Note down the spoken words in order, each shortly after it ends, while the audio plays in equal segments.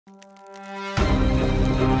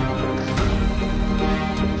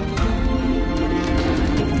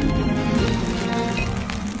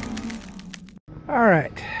All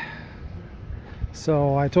right,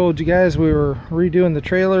 so I told you guys we were redoing the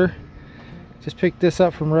trailer. Just picked this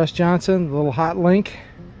up from Russ Johnson, the little hot link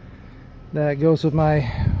that goes with my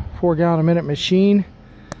 4 gallon a minute machine.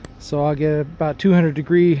 So I'll get about 200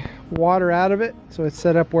 degree water out of it. So it's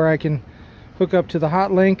set up where I can hook up to the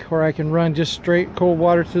hot link, or I can run just straight cold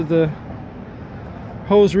water to the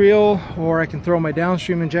hose reel, or I can throw my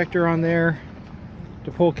downstream injector on there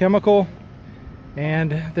to pull chemical.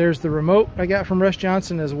 And there's the remote I got from Russ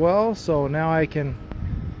Johnson as well, so now I can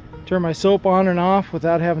turn my soap on and off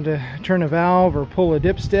without having to turn a valve or pull a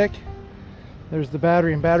dipstick. There's the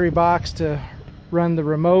battery and battery box to run the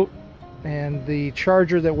remote, and the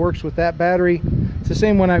charger that works with that battery. It's the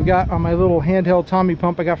same one I've got on my little handheld Tommy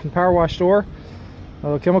pump I got from the power wash store.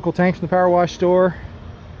 A chemical tank from the power wash store.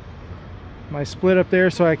 My split up there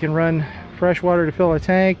so I can run fresh water to fill a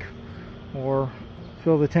tank or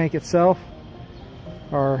fill the tank itself.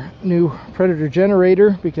 Our new Predator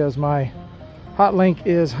generator, because my hot link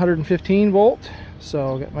is 115 volt, so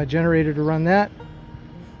I'll get my generator to run that.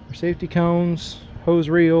 Our safety cones, hose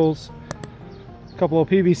reels, a couple of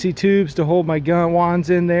PVC tubes to hold my gun wands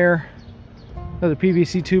in there. Another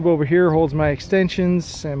PVC tube over here holds my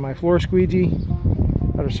extensions and my floor squeegee.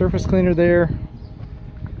 Got a surface cleaner there.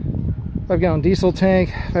 5 gallon diesel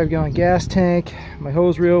tank, 5 gallon gas tank, my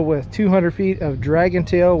hose reel with 200 feet of dragon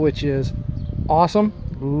tail, which is awesome.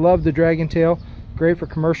 Love the dragon tail. Great for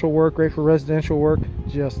commercial work, great for residential work.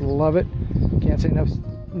 Just love it. Can't say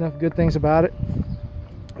enough good things about it.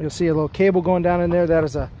 You'll see a little cable going down in there. That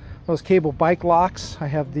is those cable bike locks. I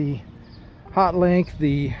have the hot link,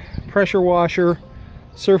 the pressure washer,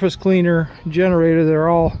 surface cleaner, generator. They're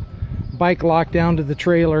all bike locked down to the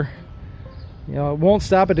trailer. You know, it won't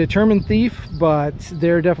stop a determined thief, but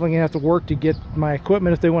they're definitely gonna have to work to get my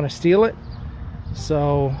equipment if they want to steal it.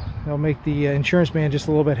 So it'll make the insurance man just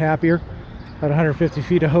a little bit happier. About 150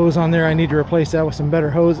 feet of hose on there. I need to replace that with some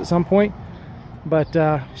better hose at some point. But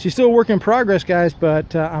she's still a work in progress, guys,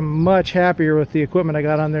 but I'm much happier with the equipment I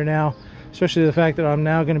got on there now, especially the fact that I'm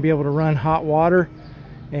now going to be able to run hot water,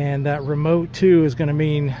 and that remote too is going to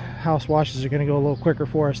mean house washes are going to go a little quicker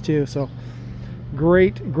for us too. So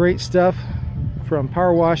great stuff from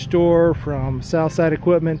Power Wash Store, from Southside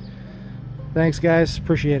Equipment. Thanks guys,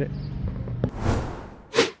 appreciate it.